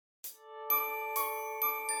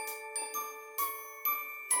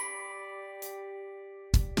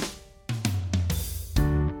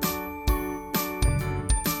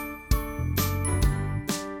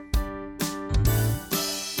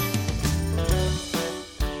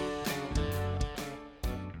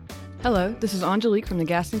Hello, this is Angelique from the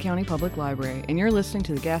Gaston County Public Library, and you're listening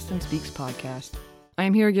to the Gaston Speaks podcast. I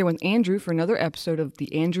am here again with Andrew for another episode of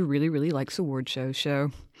the Andrew Really, Really Likes Award show.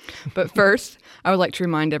 But first, I would like to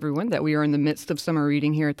remind everyone that we are in the midst of summer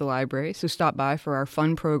reading here at the library, so stop by for our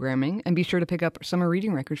fun programming and be sure to pick up summer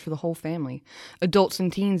reading records for the whole family. Adults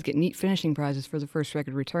and teens get neat finishing prizes for the first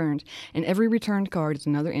record returned, and every returned card is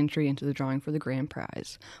another entry into the drawing for the grand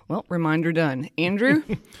prize. Well, reminder done. Andrew?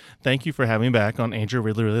 Thank you for having me back on Andrew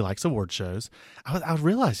Really, Really Likes Award shows. I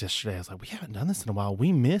realized yesterday, I was like, we haven't done this in a while.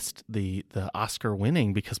 We missed the Oscar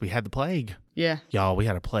winning because we had the plague. Yeah. Y'all, we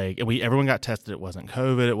had a plague. And everyone got tested. It wasn't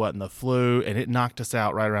COVID. It wasn't the flu. And it knocked us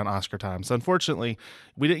out right around Oscar time. So unfortunately,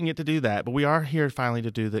 we didn't get to do that. But we are here finally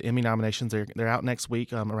to do the Emmy nominations. They're out next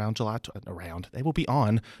week around July. They will be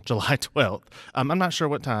on July 12th. I'm not sure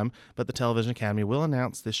what time, but the Television Academy will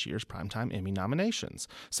announce this year's Primetime Emmy nominations.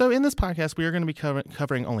 So in this podcast, we are going to be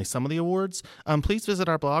covering only some of the awards. Please visit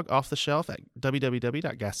our blog Off the Shelf at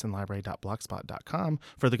www.gastonlibrary.blogspot.com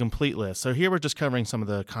for the complete list. So here we're just covering some of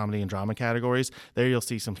the comedy and drama categories. There you'll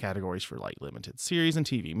see some categories for like limited series and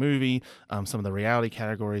TV movie, some of the reality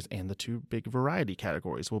categories, and the two big variety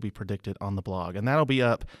categories will be predicted on the blog. And that'll be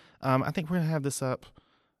up, I think we're going to have this up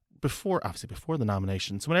before the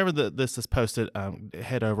nominations. So whenever this is posted,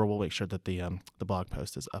 head over. We'll make sure that the blog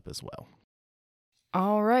post is up as well.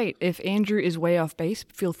 All right. If Andrew is way off base,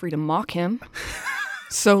 feel free to mock him.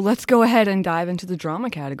 So let's go ahead and dive into the drama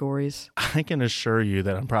categories. I can assure you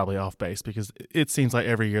that I'm probably off base because it seems like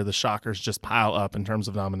every year the shockers just pile up in terms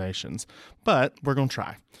of nominations. But we're going to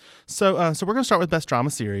try. So we're going to start with Best Drama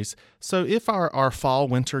Series. So if our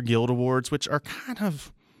Fall-Winter Guild Awards, which are kind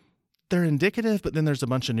of, they're indicative, but then there's a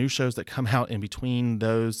bunch of new shows that come out in between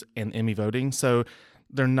those and Emmy voting. So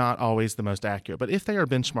they're not always the most accurate. But if they are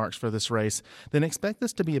benchmarks for this race, then expect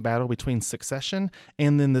this to be a battle between Succession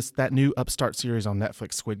and then that new upstart series on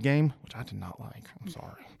Netflix, Squid Game, which I did not like. I'm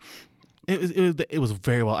sorry. It was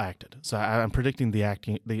very well acted. So I'm predicting the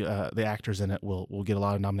actors in it will get a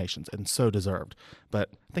lot of nominations, and so deserved. But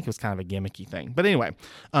I think it was kind of a gimmicky thing. But anyway,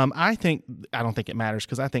 I don't think it matters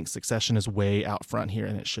because I think Succession is way out front here,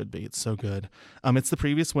 and it should be. It's so good. It's the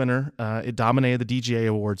previous winner. It dominated the DGA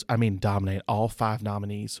Awards. I mean, dominated. All 5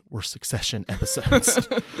 nominees were Succession episodes.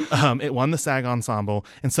 It won the SAG Ensemble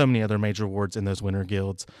and so many other major awards in those winter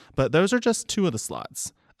guilds. But those are just 2 of the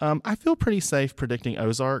slots. I feel pretty safe predicting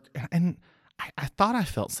Ozark, and I thought I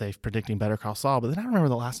felt safe predicting Better Call Saul, but then I remember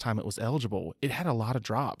the last time it was eligible, it had a lot of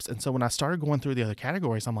drops. And so when I started going through the other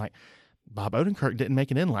categories, I'm like, Bob Odenkirk didn't make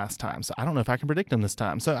it in last time, so I don't know if I can predict him this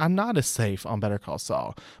time. So I'm not as safe on Better Call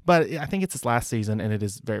Saul, but I think it's his last season, and it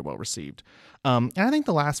is very well received. And I think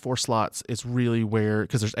the last 4 slots is really where,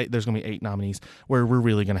 because there's going to be 8 nominees, where we're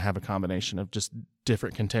really going to have a combination of just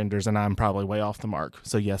different contenders, and I'm probably way off the mark.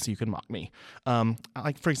 So yes, you can mock me.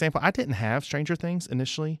 Like for example, I didn't have Stranger Things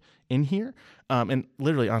initially in here, and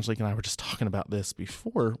literally Angelique and I were just talking about this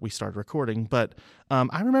before we started recording. But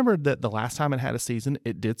I remember that the last time it had a season,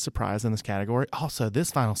 it did surprise in this category. Also,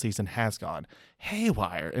 this final season has gone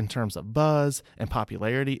haywire in terms of buzz and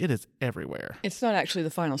popularity. It is everywhere. It's not actually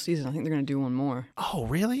the final season. I think they're going to do one more. Oh,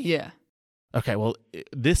 really? Yeah. Okay, well,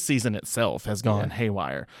 this season itself has gone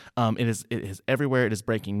haywire. It is everywhere. It is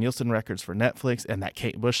breaking Nielsen records for Netflix, and that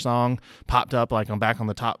Kate Bush song popped up back on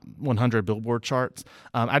the top 100 Billboard charts.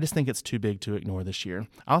 I just think it's too big to ignore this year.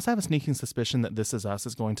 I also have a sneaking suspicion that This Is Us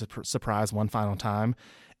is going to surprise one final time.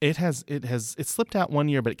 It slipped out one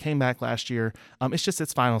year, but it came back last year. It's just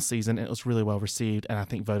its final season, and it was really well received, and I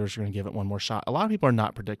think voters are going to give it one more shot. A lot of people are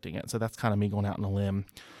not predicting it, so that's kind of me going out on a limb.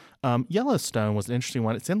 Yellowstone was an interesting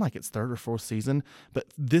one. It's in like its 3rd or 4th season, but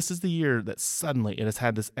this is the year that suddenly it has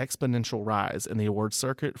had this exponential rise in the awards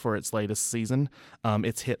circuit for its latest season.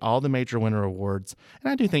 It's hit all the major winter awards,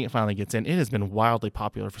 and I do think it finally gets in. It has been wildly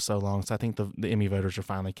popular for so long, so I think the Emmy voters are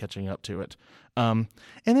finally catching up to it. And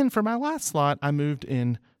then for my last slot, I moved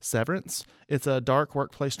in Severance. It's a dark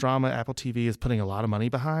workplace drama Apple TV is putting a lot of money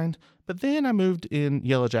behind. But then I moved in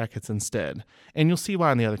Yellow Jackets instead. And you'll see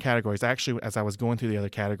why in the other categories. Actually, as I was going through the other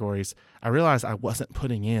categories, I realized I wasn't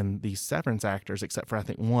putting in these Severance actors, except for I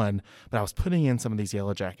think one, but I was putting in some of these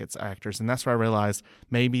Yellow Jackets actors. And that's where I realized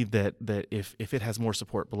maybe that if it has more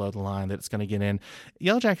support below the line, that it's going to get in.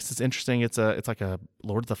 Yellow Jackets is interesting. It's like a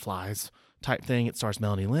Lord of the Flies type thing. It stars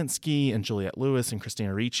Melanie Linsky and Juliette Lewis and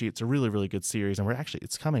Christina Ricci. It's a really, really good series. And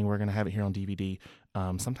it's coming. We're going to have it here on DVD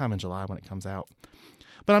sometime in July when it comes out.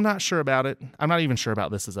 But I'm not sure about it. I'm not even sure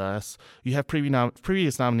about This Is Us. You have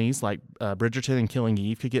previous nominees like Bridgerton and Killing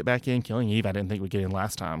Eve could get back in. Killing Eve I didn't think would get in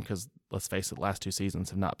last time because let's face it, the last 2 seasons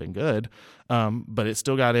have not been good. But it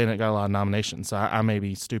still got in. It got a lot of nominations. So I may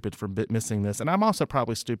be stupid for missing this. And I'm also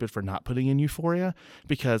probably stupid for not putting in Euphoria,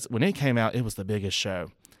 because when it came out, it was the biggest show.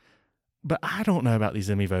 But I don't know about these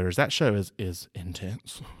Emmy voters. That show is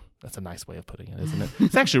intense. That's a nice way of putting it, isn't it?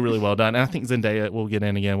 It's actually really well done. And I think Zendaya will get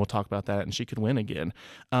in again. We'll talk about that, and she could win again.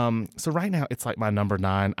 So right now, it's like my number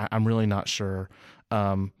 9. I'm really not sure.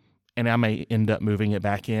 And I may end up moving it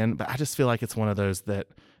back in, but I just feel like it's one of those that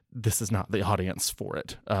this is not the audience for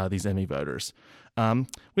it, these Emmy voters.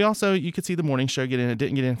 We also, you could see The Morning Show get in. It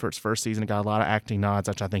didn't get in for its first season. It got a lot of acting nods,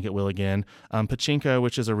 which I think it will again. Pachinko,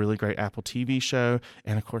 which is a really great Apple TV show.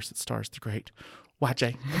 And of course, it stars the great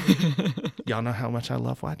YJ. Y'all know how much I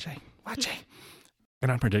love YJ. YJ.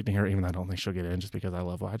 And I'm predicting her, even though I don't think she'll get in, just because I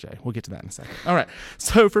love YJ. We'll get to that in a second. All right.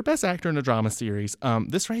 So for Best Actor in a Drama Series,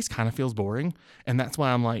 this race kind of feels boring. And that's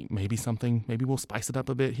why I'm like, maybe we'll spice it up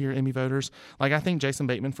a bit here, Emmy voters. Like, I think Jason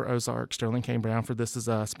Bateman for Ozark, Sterling K. Brown for This Is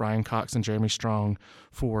Us, Brian Cox and Jeremy Strong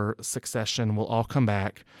for Succession will all come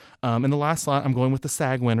back. In the last slot, I'm going with the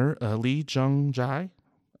SAG winner, Lee Jung-jae.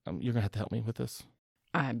 You're going to have to help me with this.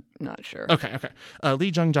 I'm not sure. Okay.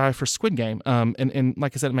 Lee Jung-jae for Squid Game. And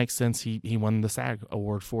like I said, it makes sense. He won the SAG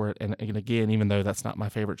award for it. And again, even though that's not my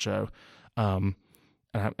favorite show, and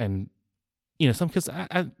you know, some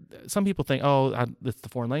people think, it's the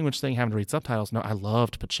foreign language thing, having to read subtitles. No, I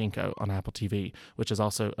loved Pachinko on Apple TV, which is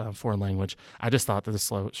also foreign language. I just thought that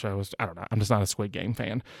this show was, I don't know, I'm just not a Squid Game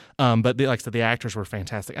fan. But like I said, the actors were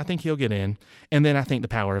fantastic. I think he'll get in. And then I think the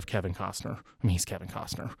power of Kevin Costner. I mean, he's Kevin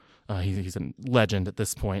Costner. He's a legend at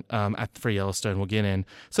this point. For Yellowstone will get in.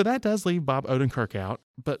 So that does leave Bob Odenkirk out.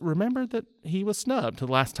 But remember that he was snubbed the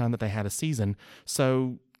last time that they had a season.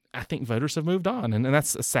 So I think voters have moved on. And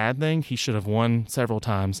that's a sad thing. He should have won several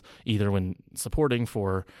times, either when supporting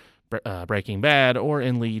for Breaking Bad or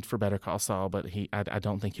in lead for Better Call Saul. But I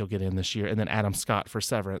don't think he'll get in this year. And then Adam Scott for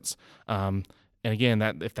Severance. And again,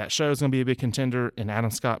 if that show is going to be a big contender and Adam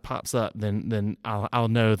Scott pops up, then I'll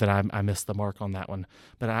know that I missed the mark on that one.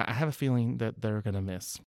 But I have a feeling that they're going to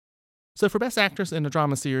miss. So for Best Actress in a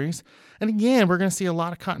Drama Series, and again, we're going to see a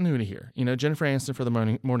lot of continuity here. You know, Jennifer Aniston for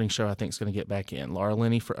The Morning Show, I think, is going to get back in. Laura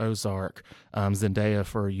Linney for Ozark. Zendaya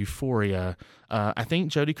for Euphoria. I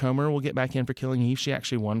think Jodie Comer will get back in for Killing Eve. She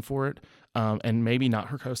actually won for it. And maybe not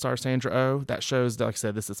her co-star Sandra Oh. That shows, like I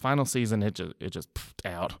said, this is final season. It just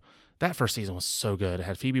pfft out. That first season was so good. It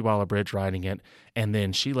had Phoebe Waller-Bridge writing it, and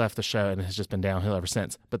then she left the show, and it has just been downhill ever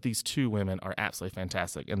since. But these 2 women are absolutely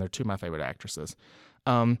fantastic, and they're 2 of my favorite actresses.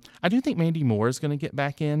 I do think Mandy Moore is going to get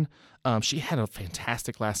back in. She had a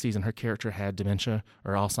fantastic last season. Her character had dementia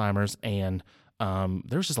or Alzheimer's, and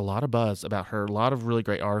there was just a lot of buzz about her, a lot of really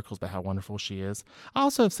great articles about how wonderful she is. I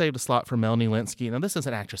also have saved a slot for Melanie Lynskey. Now, this is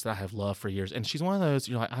an actress that I have loved for years, and she's one of those,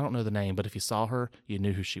 you're like, I don't know the name, but if you saw her, you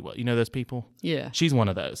knew who she was. You know those people? Yeah. She's one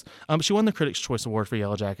of those. She won the Critics' Choice Award for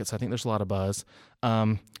Yellow Jackets, so I think there's a lot of buzz.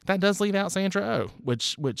 That does leave out Sandra Oh,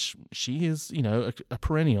 which she is, you know, a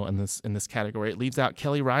perennial in this category. It leaves out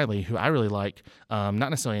Kelly Riley, who I really like. Not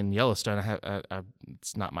necessarily in Yellowstone.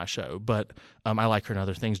 It's not my show, but I like her in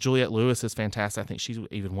other things. Juliette Lewis is fantastic. I think she's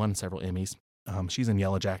even won several Emmys. She's in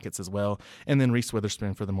Yellow Jackets as well. And then Reese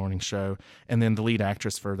Witherspoon for The Morning Show. And then the lead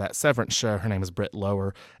actress for that Severance show, her name is Britt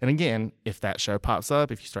Lower. And again, if that show pops up,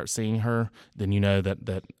 if you start seeing her, then you know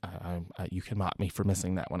that you can mock me for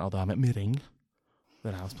missing that one, although I'm admitting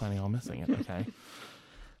that I was planning on missing it. Okay.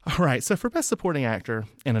 All right. So for Best Supporting Actor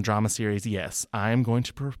in a Drama Series, yes, I am going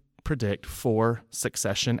to predict 4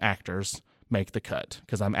 Succession actors make the cut,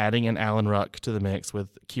 because I'm adding in Alan Ruck to the mix with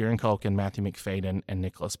Kieran Culkin, Matthew McFadyen, and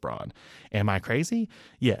Nicholas Braun. Am I crazy?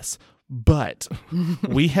 Yes. But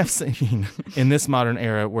we have seen in this modern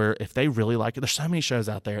era where if they really like it, there's so many shows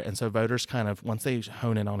out there. And so voters kind of, once they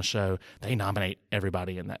hone in on a show, they nominate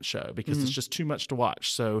everybody in that show because it's just too much to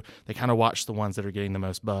watch. So they kind of watch the ones that are getting the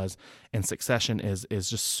most buzz. And Succession is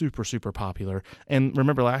just super, super popular. And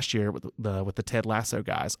remember last year with the Ted Lasso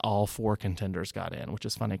guys, all 4 contenders got in, which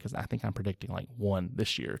is funny because I think I'm predicting like 1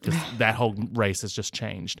 this year because that whole race has just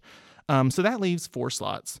changed. So that leaves 4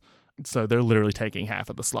 slots. So they're literally taking half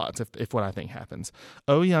of the slots if what I think happens.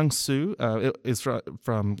 Oh Young-soo is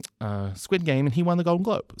from Squid Game, and he won the Golden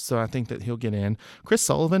Globe. So I think that he'll get in. Chris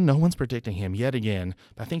Sullivan, no one's predicting him yet again.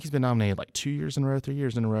 But I think he's been nominated like 2 years in a row, 3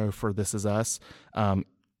 years in a row for This Is Us.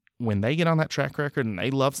 When they get on that track record and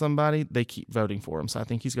they love somebody, they keep voting for him. So I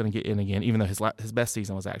think he's going to get in again, even though his best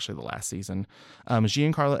season was actually the last season.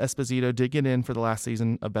 Giancarlo Esposito did get in for the last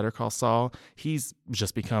season of Better Call Saul. He's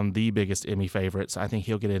just become the biggest Emmy favorite, so I think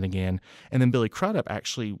he'll get in again. And then Billy Crudup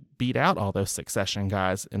actually beat out all those Succession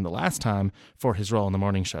guys in the last time for his role in The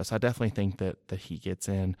Morning Show. So I definitely think that he gets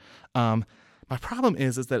in. My problem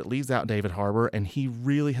is that it leaves out David Harbour, and he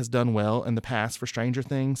really has done well in the past for Stranger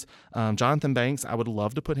Things. Jonathan Banks, I would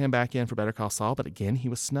love to put him back in for Better Call Saul, but again, he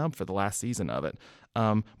was snubbed for the last season of it.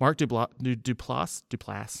 Mark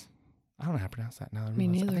Duplass. I don't know how to pronounce that now. Me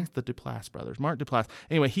neither. I think it's the Duplass brothers. Mark Duplass.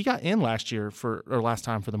 Anyway, he got in last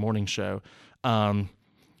time for the morning show.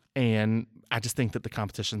 And I just think that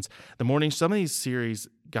some of these series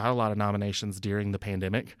got a lot of nominations during the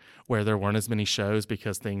pandemic where there weren't as many shows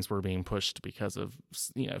because things were being pushed because of,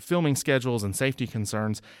 filming schedules and safety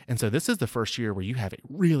concerns. And so this is the first year where you have a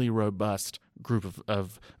really robust group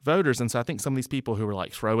of voters. And so I think some of these people who were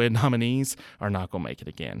like throw-in nominees are not going to make it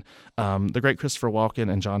again. The great Christopher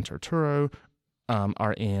Walken and John Turturro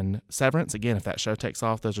are in Severance. Again, if that show takes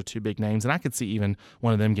off, those are two big names. And I could see even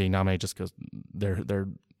one of them getting nominated just because they're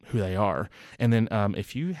who they are. And then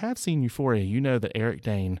if you have seen Euphoria, you know that Eric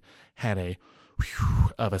Dane had a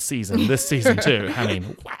of a season this season too. I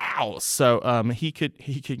mean, wow. So he could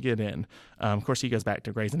get in. Of course, he goes back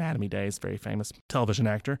to Grey's Anatomy days, very famous television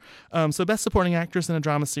actor. So best supporting actress in a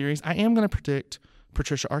drama series, I am going to predict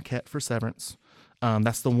Patricia Arquette for Severance.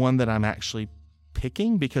 That's the one that I'm actually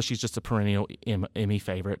picking because she's just a perennial Emmy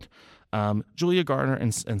favorite. Julia Garner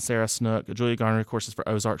and Sarah Snook. Julia Garner, of course, is for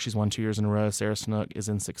Ozark. She's won 2 years in a row. Sarah Snook is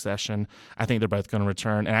in Succession. I think they're both going to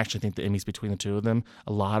return, and I actually think the Emmys between the two of them.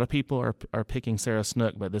 A lot of people are picking Sarah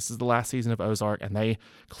Snook, but this is the last season of Ozark, and they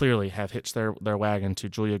clearly have hitched their wagon to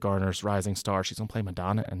Julia Garner's rising star. She's going to play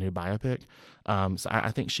Madonna in a new biopic. So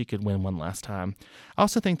I think she could win one last time. I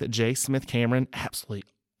also think that J. Smith Cameron, absolutely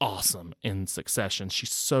awesome in Succession.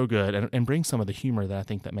 She's so good and brings some of the humor that I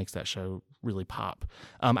think that makes that show really pop.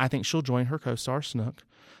 I think she'll join her co-star Snook.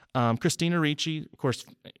 Christina Ricci, of course,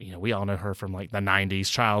 we all know her from like the 90s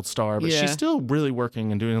child star, but she's still really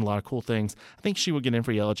working and doing a lot of cool things. I think she would get in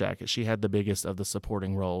for Yellow Jacket. She had the biggest of the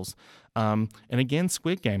supporting roles. And again,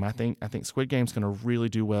 Squid Game. I think Squid Game's going to really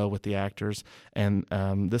do well with the actors. And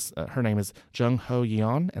her name is Jung Ho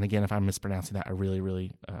Yeon. And again, if I'm mispronouncing that, I really,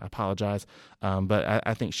 really apologize. But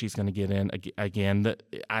I think she's going to get in again.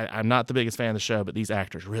 I'm not the biggest fan of the show, but these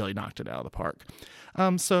actors really knocked it out of the park.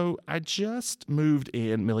 So I just moved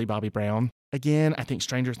in Millie Bobby Brown. Again, I think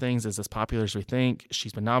Stranger Things is as popular as we think.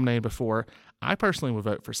 She's been nominated before. I personally would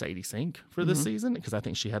vote for Sadie Sink for this season because I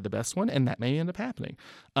think she had the best one, and that may end up happening.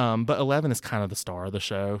 But Eleven is kind of the star of the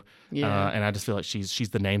show, and I just feel like she's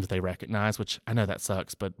the name that they recognize, which I know that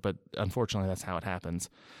sucks, but unfortunately that's how it happens.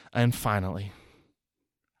 And finally,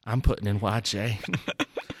 I'm putting in YJ.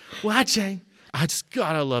 YJ. I just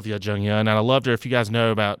gotta love Yo Jung Yoon, and I loved her. If you guys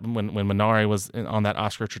know about when Minari was on that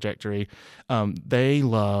Oscar trajectory, they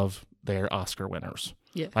love their Oscar winners.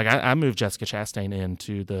 Yeah, like I moved Jessica Chastain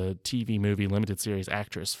into the TV movie limited series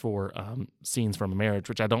actress for Scenes from a Marriage,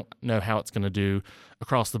 which I don't know how it's going to do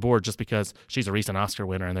across the board, just because she's a recent Oscar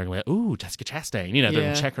winner, and they're going to be like, ooh, Jessica Chastain, they're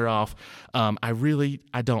going to check her off.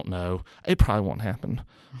 I don't know. It probably won't happen,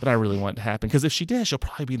 but I really want it to happen because if she did, she'll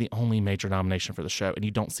probably be the only major nomination for the show, and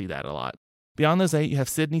you don't see that a lot. Beyond those 8, you have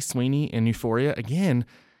Sydney Sweeney in Euphoria. Again,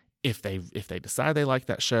 if they decide they like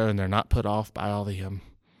that show and they're not put off by all the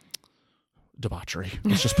debauchery,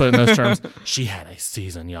 let's just put it in those terms. She had a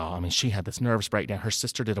season, y'all. I mean, she had this nervous breakdown. Her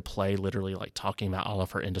sister did a play literally like talking about all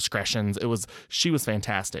of her indiscretions. She was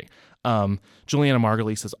fantastic. Juliana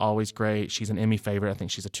Margulies is always great. She's an Emmy favorite. I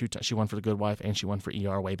think she's she won for The Good Wife and she won for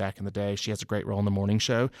ER way back in the day. She has a great role in the morning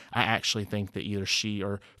show. I actually think that either she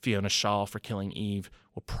or Fiona Shaw for Killing Eve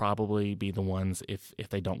will probably be the ones if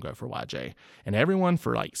they don't go for YJ. And everyone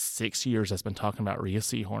for like 6 years has been talking about Rhea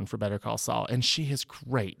Seehorn for Better Call Saul, and she is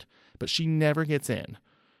great, but she never gets in.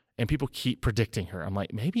 And people keep predicting her. I'm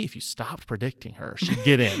like, maybe if you stopped predicting her, she'd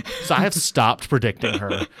get in. So I have stopped predicting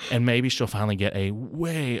her, and maybe she'll finally get a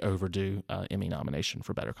way overdue Emmy nomination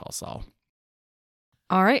for Better Call Saul.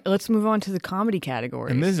 All right, let's move on to the comedy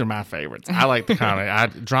categories. And these are my favorites. I like the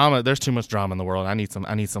comedy. Drama. There's too much drama in the world. I need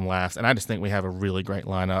some laughs, and I just think we have a really great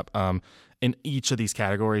lineup. In each of these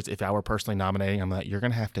categories, if I were personally nominating, I'm like, you're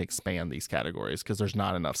going to have to expand these categories because there's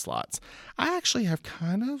not enough slots. I actually have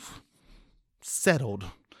kind of settled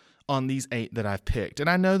on these 8 that I've picked, and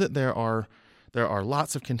I know that there are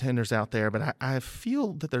lots of contenders out there, but I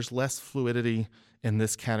feel that there's less fluidity in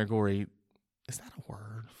this category. Is that a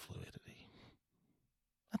word? Fluidity.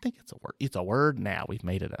 I think it's a word. It's a word now. We've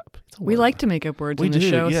made it up. We like to make up words in the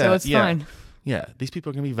show, so it's fine. Yeah, these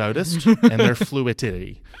people are going to be votist, and their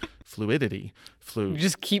fluidity. You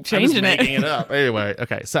just keep changing it. Making it up. Anyway,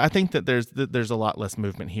 okay. So I think that there's a lot less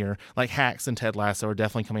movement here. Like Hacks and Ted Lasso are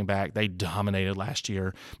definitely coming back. They dominated last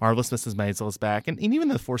year. Marvelous Mrs. Maisel is back, and even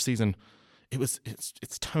the 4th season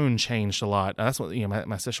its tone changed a lot. That's what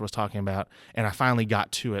my sister was talking about, and I finally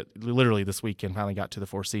got to it literally this weekend. Finally got to the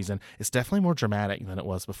fourth season. It's definitely more dramatic than it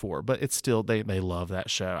was before, but it's still they love that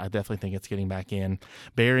show. I definitely think it's getting back in.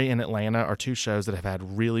 Barry and Atlanta are two shows that have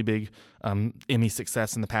had really big Emmy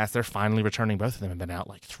success in the past. They're finally returning. Both of them have been out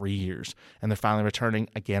like 3 years, and they're finally returning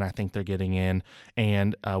again. I think they're getting in.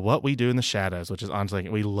 And What We Do in the Shadows, which is honestly,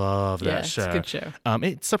 we love that show. It's a good show.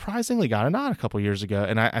 It surprisingly got a nod a couple years ago,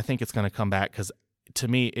 and I think it's going to come back because to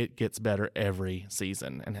me it gets better every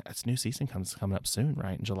season. And its new season coming up soon,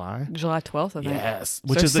 right? In July 12th, I think. Yes,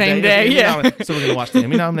 which so is the same day. Yeah. So we're going to watch the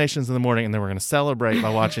Emmy nominations in the morning, and then we're going to celebrate by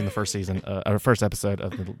watching the first episode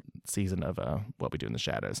of the season of What We Do in the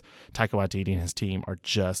Shadows. Taika Waititi and his team are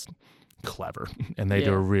just clever, and they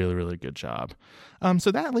do a really, really good job.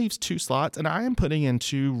 So that leaves 2 slots, and I am putting in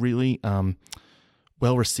 2 really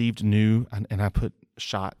well-received new, and I put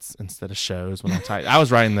shots instead of shows when I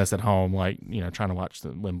was writing this at home, like, trying to watch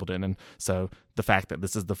the Wimbledon, and so the fact that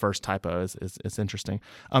this is the first typo is interesting.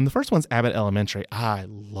 The first one's Abbott Elementary. I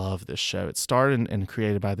love this show. It started and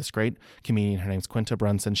created by this great comedian. Her name's Quinta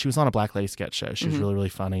Brunson. She was on a Black Lady sketch show. She was really, really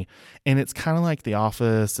funny, and it's kind of like The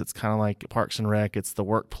Office. It's kind of like Parks and Rec. It's the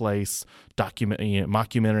workplace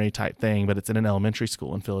mockumentary type thing, but it's in an elementary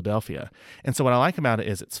school in Philadelphia. And so what I like about it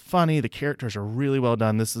is it's funny. The characters are really well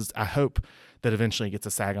done. I hope that eventually gets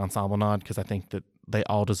a SAG Ensemble nod, because I think that they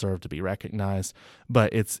all deserve to be recognized.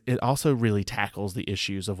 But it also really tackles the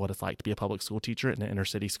issues of what it's like to be a public school teacher in an inner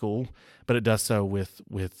city school, but it does so with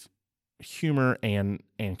humor and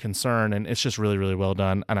concern, and it's just really, really well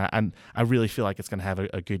done. And I really feel like it's going to have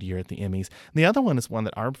a good year at the Emmys. And the other one is one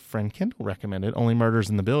that our friend Kendall recommended, Only Murders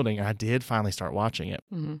in the Building, and I did finally start watching it.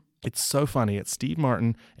 Mm-hmm. It's so funny. It's Steve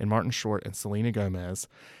Martin and Martin Short and Selena Gomez.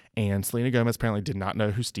 And Selena Gomez apparently did not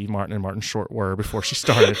know who Steve Martin and Martin Short were before she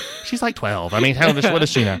started. She's like 12. I mean, what does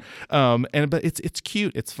she know? But it's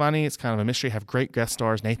cute. It's funny. It's kind of a mystery. Have great guest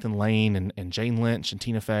stars, Nathan Lane and Jane Lynch and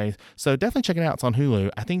Tina Fey. So definitely check it out. It's on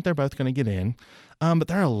Hulu. I think they're both going to get in. But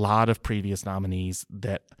there are a lot of previous nominees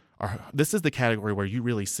that are. This is the category where you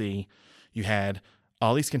really see you had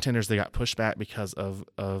all these contenders that got pushed back because of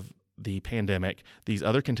the pandemic. These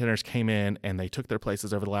other contenders came in and they took their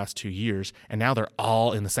places over the last 2 years, and now they're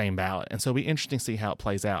all in the same ballot. And so it'll be interesting to see how it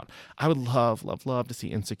plays out. I would love to see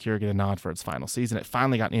Insecure get a nod for its final season. It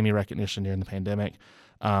finally got Emmy recognition during the pandemic.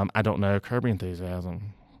 I don't know, Curb Your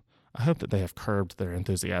Enthusiasm. I hope that they have curbed their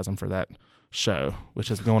enthusiasm for that show, which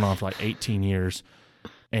has been going on for like 18 years.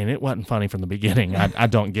 And it wasn't funny from the beginning. I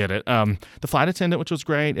don't get it. The Flight Attendant, which was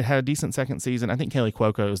great, it had a decent second season. I think Kaley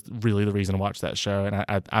Cuoco is really the reason to watch that show. And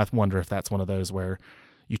I wonder if that's one of those where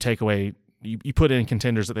you take away, you put in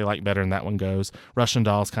contenders that they like better and that one goes. Russian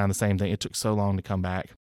Doll is kind of the same thing. It took so long to come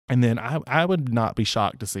back. And then I would not be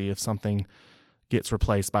shocked to see if something gets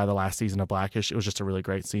replaced by the last season of Blackish. It was just a really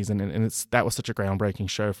great season. And that was such a groundbreaking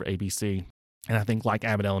show for ABC. And I think like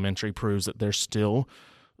Abbott Elementary proves that there's still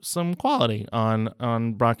some quality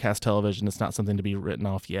on broadcast television. It's not something to be written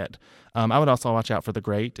off yet. I would also watch out for The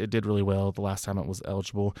Great. It did really well the last time it was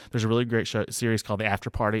eligible. There's a really great series called The After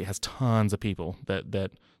Party. It has tons of people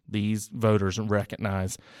that these voters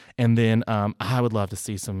recognize. And then I would love to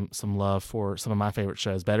see some love for some of my favorite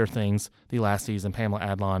shows. Better Things, the last season, Pamela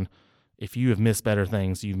Adlon. If you have missed Better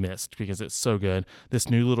Things, you've missed, because it's so good. This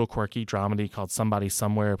new little quirky dramedy called Somebody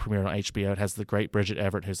Somewhere premiered on HBO. It has the great Bridget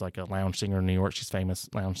Everett, who's like a lounge singer in New York. She's a famous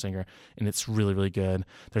lounge singer, and it's really, really good.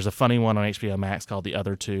 There's a funny one on HBO Max called The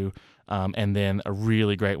Other Two, and then a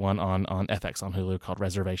really great one on FX on Hulu called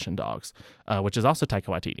Reservation Dogs, which is also Taika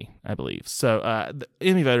Waititi, I believe. So the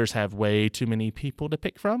Emmy voters have way too many people to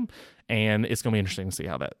pick from, and it's going to be interesting to see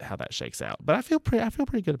how that shakes out. But I feel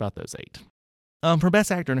pretty good about those 8. For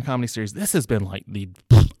Best Actor in a Comedy Series, this has been like the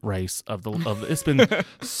race of it's been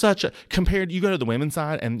such a, compared, you go to the women's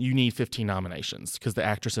side and you need 15 nominations because the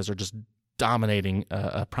actresses are just dominating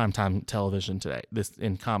primetime television today,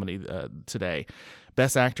 in comedy today.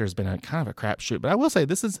 Best Actor has been a kind of a crapshoot, but I will say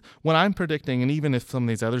this is what I'm predicting, and even if some of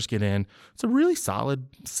these others get in, it's a really solid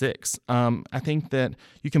 6. I think that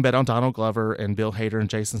you can bet on Donald Glover and Bill Hader and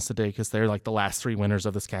Jason Sudeikis. They're like the last 3 winners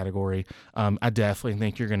of this category. I definitely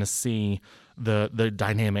think you're going to see the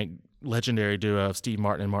dynamic legendary duo of Steve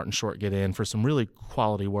Martin and Martin Short get in for some really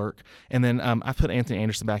quality work. And then I put Anthony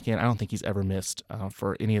Anderson back in. I don't think he's ever missed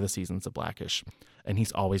for any of the seasons of Blackish, and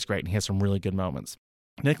he's always great, and he has some really good moments.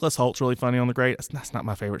 Nicholas Holt's really funny on The Great. That's not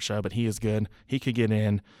my favorite show, but he is good. He could get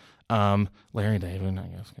in. Larry David, I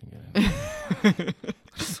guess, could get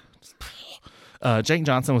in. Jake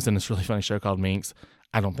Johnson was in this really funny show called Minx.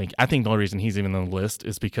 I think the only reason he's even on the list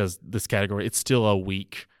is because this category, it's still a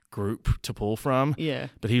weak group to pull from. Yeah.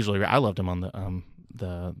 But he's really great. I loved him on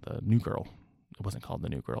the New Girl. it wasn't called The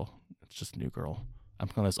New Girl. It's just New Girl. I'm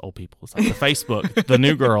calling those old people. It's like the Facebook, The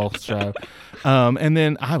New Girl show. And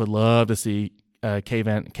then I would love to see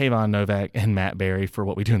Kayvon Novak and Matt Berry for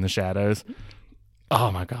What We Do in the Shadows.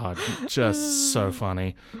 Oh my God, just so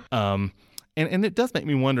funny. And it does make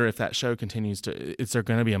me wonder if that show continues to, is there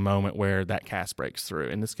going to be a moment where that cast breaks through?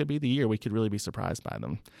 And this could be the year we could really be surprised by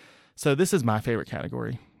them. So this is my favorite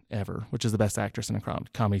category ever, which is the best actress in a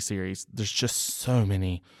comedy series. There's just so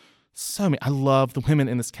many. I love the women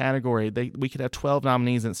in this category. We could have 12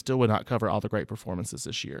 nominees and it still would not cover all the great performances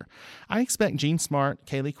this year. I expect Jean Smart,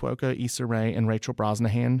 Kaylee Cuoco, Issa Rae, and Rachel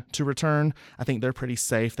Brosnahan to return. I think they're pretty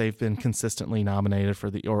safe. They've been consistently nominated for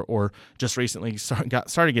or just recently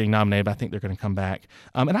started getting nominated, but I think they're going to come back.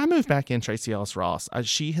 And I moved back in Tracee Ellis Ross.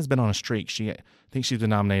 She has been on a streak. I think she's been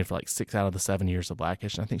nominated for like 6 out of the 7 years of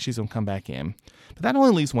Blackish, and I think she's going to come back in. But that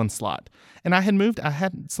only leaves one slot. And I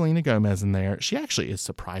had Selena Gomez in there. She actually is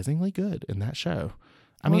surprisingly good in that show.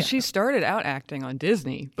 I mean, she started out acting on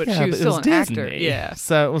Disney, but yeah, she was still an Disney. actor. Yeah.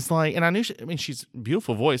 So it was like, and I knew she's a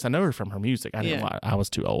beautiful voice. I know her from her music. I was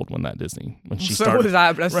too old when she started. So was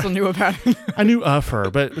I, but I still knew about it. I knew of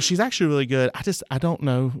her, but she's actually really good. I don't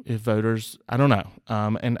know if voters, I don't know.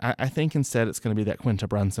 And I think instead it's going to be that Quinta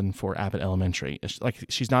Brunson for Abbott Elementary. It's like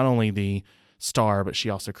she's not only the star, but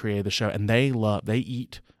she also created the show, and they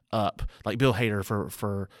eat up, like Bill Hader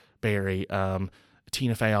for Barry,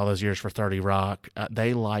 Tina Fey all those years for 30 Rock.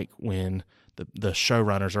 They like when the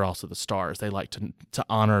showrunners are also the stars. They like to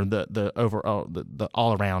honor the overall the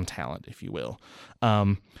all around talent, if you will.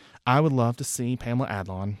 I would love to see Pamela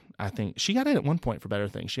Adlon. I think she got in at one point for Better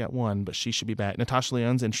Things. She got one, but she should be back. Natasha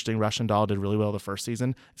Lyonne's interesting. Russian Doll did really well the first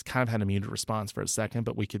season. It's kind of had a muted response for a second,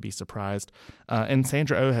 but we could be surprised. And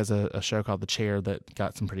Sandra Oh has a show called The Chair that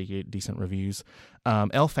got some pretty decent reviews.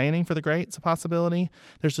 Elle Fanning for The Great's a possibility.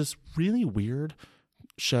 There's this really weird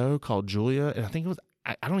show called Julia, and I think it was,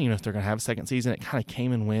 I don't even know if they're going to have a second season. It kind of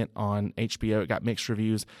came and went on HBO. It got mixed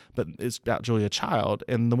reviews, but it's about Julia Child,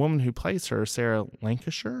 and the woman who plays her, Sarah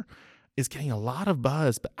Lancashire, is getting a lot of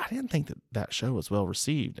buzz, but I didn't think that show was well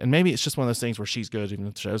received. And maybe it's just one of those things where she's good even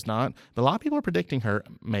if the show's not, but a lot of people are predicting her.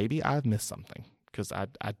 Maybe I've missed something because I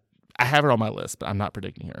have her on my list, but I'm not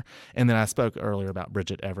predicting her. And then I spoke earlier about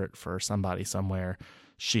Bridget Everett for Somebody Somewhere.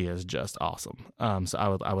 She is just awesome. So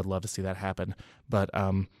I would love to see that happen. But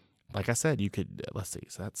like I said, you could, let's see,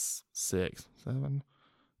 so that's 6, 7,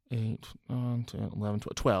 8, 9, 10, 11,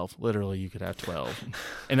 12. Literally, you could have 12.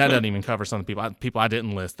 And that doesn't even cover some people I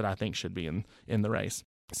didn't list that I think should be in the race.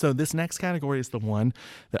 So this next category is the one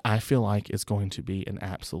that I feel like is going to be an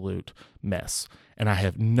absolute mess. And I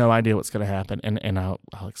have no idea what's going to happen, and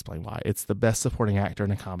I'll explain why. It's the best supporting actor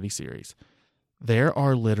in a comedy series. There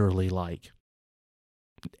are literally like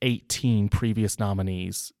 18 previous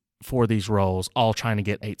nominees for these roles, all trying to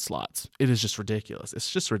get 8 slots. It is just ridiculous.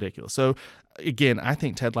 It's just ridiculous. So again, I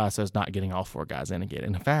think Ted Lasso is not getting all 4 guys in again.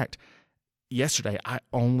 And in fact, yesterday I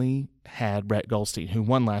only had Brett Goldstein, who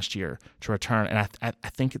won last year, to return. And I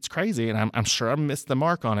think it's crazy, and I'm sure I missed the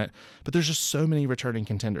mark on it, but there's just so many returning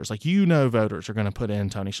contenders. Like, voters are going to put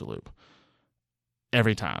in Tony Shalhoub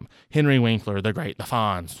every time. Henry Winkler, the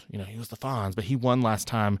Fonz. He was the Fonz, but he won last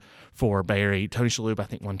time for Barry. Tony Shalhoub, I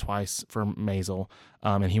think, won twice for Maisel,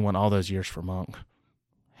 and he won all those years for Monk.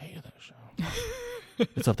 Hated that show.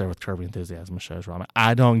 It's up there with Curb Your Enthusiasm, Show's Ramen.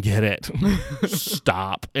 I don't get it.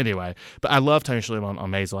 Stop. Anyway, but I love Tony Shalhoub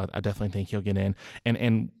on Maisel. I definitely think he'll get in.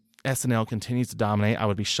 And SNL continues to dominate. I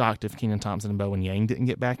would be shocked if Kenan Thompson and Bowen Yang didn't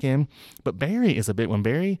get back in. But Barry is a big one.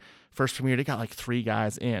 Barry first premiered, it got like 3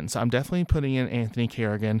 guys in. So I'm definitely putting in Anthony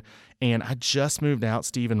Kerrigan. And I just moved out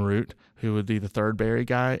Stephen Root, who would be the 3rd Barry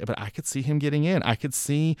guy, but I could see him getting in. I could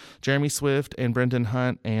see Jeremy Swift and Brendan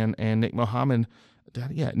Hunt and Nick Mohammed.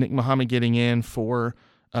 Nick Mohammed getting in for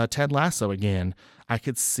Ted Lasso again. I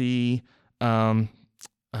could see what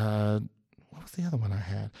was the other one I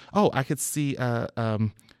had? Oh, I could see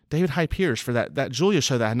David Hyde Pierce for that Julia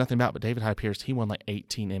show that I had nothing about, but David Hyde Pierce, he won like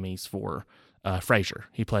 18 Emmys for Frasier.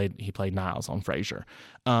 He played Niles on Frasier.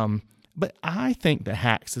 But I think that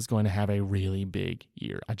Hacks is going to have a really big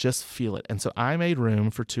year. I just feel it. And so I made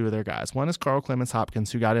room for 2 of their guys. One is Carl Clemens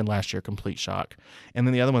Hopkins, who got in last year, complete shock. And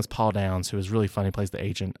then the other one's Paul Downs, who is really funny, plays the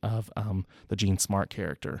agent of the Gene Smart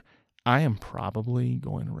character. I am probably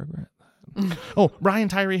going to regret that. Oh, Ryan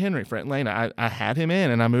Tyree Henry for Atlanta. I had him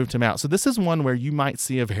in and I moved him out. So this is one where you might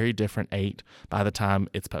see a very different 8 by the time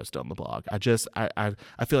it's posted on the blog. I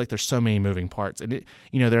feel like there's so many moving parts. And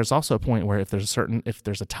there's also a point where if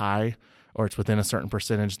there's a tie or it's within a certain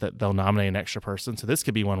percentage, that they'll nominate an extra person. So this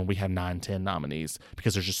could be one where we have 9, 10 nominees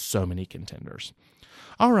because there's just so many contenders.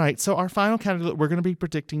 All right, so our final category, we're going to be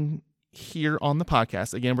predicting here on the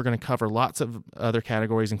podcast. Again, we're going to cover lots of other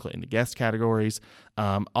categories, including the guest categories,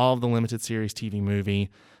 all of the limited series, TV, movie,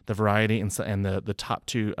 the variety, and the top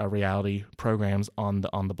 2 reality programs on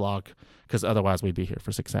the blog, because otherwise we'd be here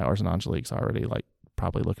for 6 hours, and Angelique's already like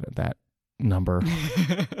probably looking at that number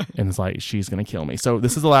and it's like she's gonna kill me. So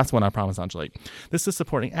this is the last one, I promise, Angelique. This is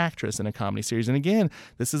supporting actress in a comedy series, and again,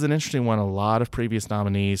 this is an interesting one. A lot of previous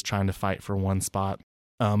nominees trying to fight for one spot.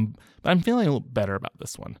 But I'm feeling a little better about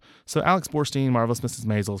this one. So Alex Borstein, Marvelous Mrs.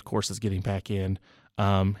 Maisel, of course, is getting back in.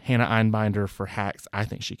 Hannah Einbinder for Hacks. I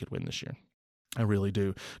think she could win this year. I really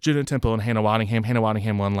do. Juno Temple and Hannah Waddingham. Hannah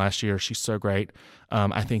Waddingham won last year. She's so great.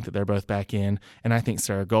 I think that they're both back in. And I think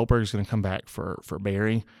Sarah Goldberg is going to come back for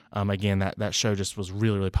Barry. Again, that show just was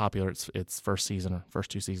really, really popular. Its first season or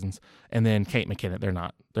first 2 seasons. And then Kate McKinnon, they're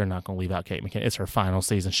not going to leave out Kate McKinnon. It's her final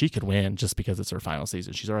season. She could win just because it's her final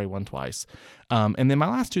season. She's already won twice. And then my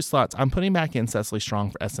last 2 slots, I'm putting back in Cecily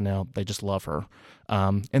Strong for SNL. They just love her.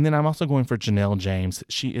 And then I'm also going for Janelle James.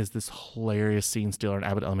 She is this hilarious scene stealer in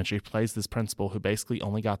Abbott Elementary. She plays this principal who basically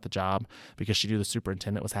only got the job because she knew the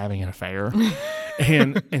superintendent was having an affair.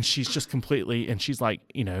 and she's just completely, and she's like,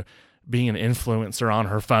 being an influencer on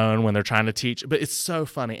her phone when they're trying to teach. But it's so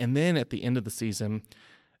funny. And then at the end of the season,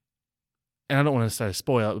 and I don't want to say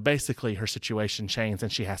spoil it, but basically her situation changes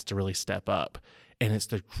and she has to really step up. And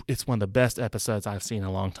it's one of the best episodes I've seen in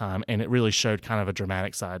a long time. And it really showed kind of a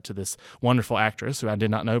dramatic side to this wonderful actress who I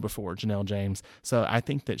did not know before, Janelle James. So I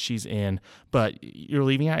think that she's in. But you're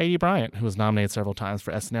leaving out A.D. Bryant, who was nominated several times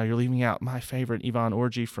for SNL. You're leaving out my favorite, Yvonne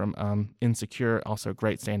Orji from Insecure, also a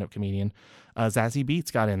great stand-up comedian. Zazie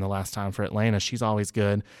Beetz got in the last time for Atlanta. She's always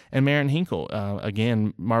good. And Maren Hinkle,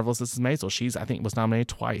 again, Marvelous Mrs. Maisel. I think was nominated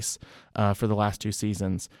twice for the last 2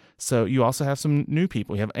 seasons. So you also have some new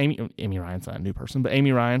people. You have Amy Ryan's not a new person, but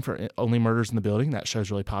Amy Ryan for Only Murders in the Building. That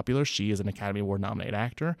show's really popular. She is an Academy Award nominated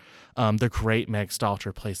actor. The great Meg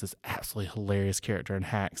Stalter plays this absolutely hilarious character in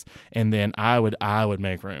Hacks. And then I would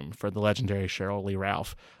make room for the legendary Cheryl Lee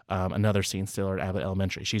Ralph, another scene stealer at Abbott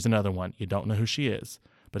Elementary. She's another one. You don't know who she is,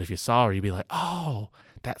 but if you saw her, you'd be like, oh,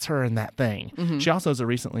 that's her in that thing. Mm-hmm. She also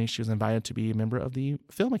she was invited to be a member of the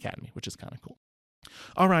Film Academy, which is kind of cool.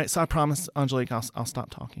 All right, so I promise, Angelique, I'll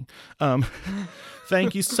stop talking.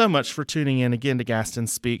 Thank you so much for tuning in again to Gaston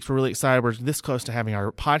Speaks. We're really excited. We're this close to having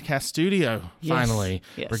our podcast studio, finally.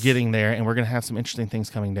 Yes. We're getting there, and we're going to have some interesting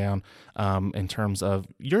things coming down in terms of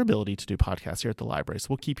your ability to do podcasts here at the library. So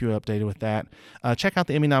we'll keep you updated with that. Check out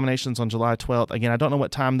the Emmy nominations on July 12th. Again, I don't know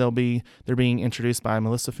what time they'll be. They're being introduced by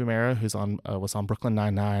Melissa Fumero, who's was on Brooklyn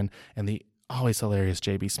Nine-Nine, and the always hilarious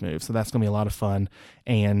JB Smoove. So that's going to be a lot of fun.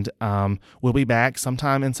 And we'll be back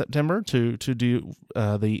sometime in September to do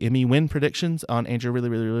the Emmy win predictions on Andrew Really,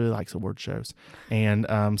 Really, Really Likes Award Shows. And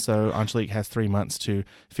so Angelique has 3 months to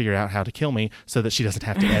figure out how to kill me so that she doesn't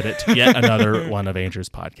have to edit yet another one of Andrew's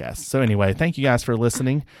podcasts. So anyway, thank you guys for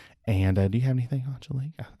listening. And do you have anything,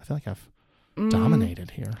 Angelique? I feel like I've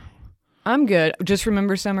dominated here. I'm good. Just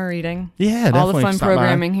remember summer reading. Yeah, all the fun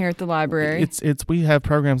programming here at the library. We have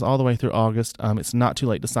programs all the way through August. It's not too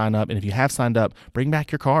late to sign up, and if you have signed up, bring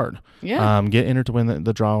back your card. Yeah. Get entered to win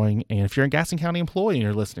the drawing. And if you're a Gaston County employee and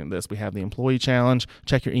you're listening to this, we have the employee challenge.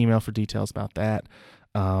 Check your email for details about that.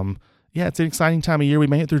 It's an exciting time of year. We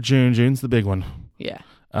made it through June. June's the big one. Yeah.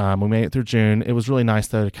 We made it through June. It was really nice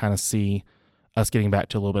though to kind of see us getting back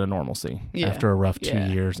to a little bit of normalcy after a rough 2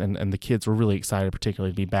 years. And the kids were really excited,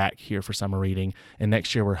 particularly to be back here for summer reading. And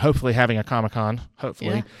next year, we're hopefully having a Comic-Con,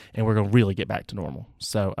 and we're going to really get back to normal.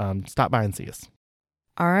 So stop by and see us.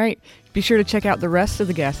 All right. Be sure to check out the rest of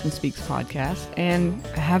the Gaston Speaks podcast and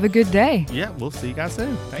have a good day. Yeah, we'll see you guys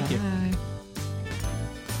soon. Thank you.